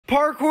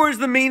Parkour is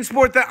the main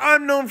sport that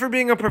I'm known for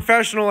being a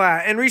professional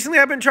at, and recently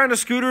I've been trying to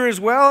scooter as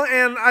well,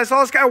 and I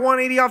saw this guy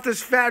 180 off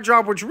this fat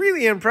drop, which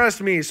really impressed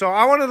me, so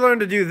I wanted to learn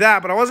to do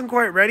that, but I wasn't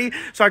quite ready,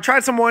 so I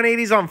tried some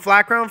 180s on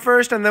flat ground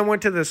first, and then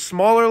went to the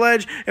smaller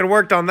ledge and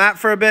worked on that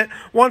for a bit.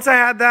 Once I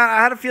had that,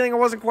 I had a feeling I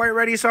wasn't quite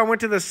ready, so I went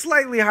to the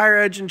slightly higher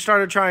edge and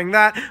started trying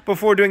that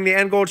before doing the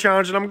end goal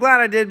challenge, and I'm glad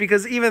I did,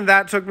 because even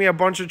that took me a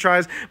bunch of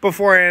tries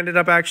before I ended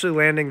up actually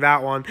landing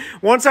that one.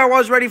 Once I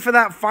was ready for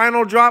that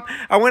final drop,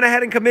 I went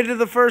ahead and committed to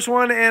the first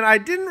one, and I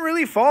didn't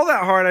really fall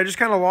that hard. I just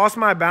kind of lost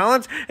my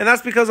balance, and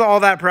that's because of all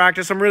that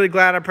practice. I'm really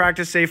glad I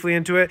practiced safely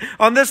into it.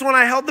 On this one,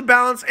 I held the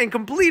balance and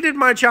completed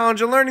my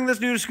challenge, and learning this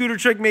new scooter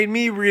trick made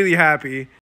me really happy.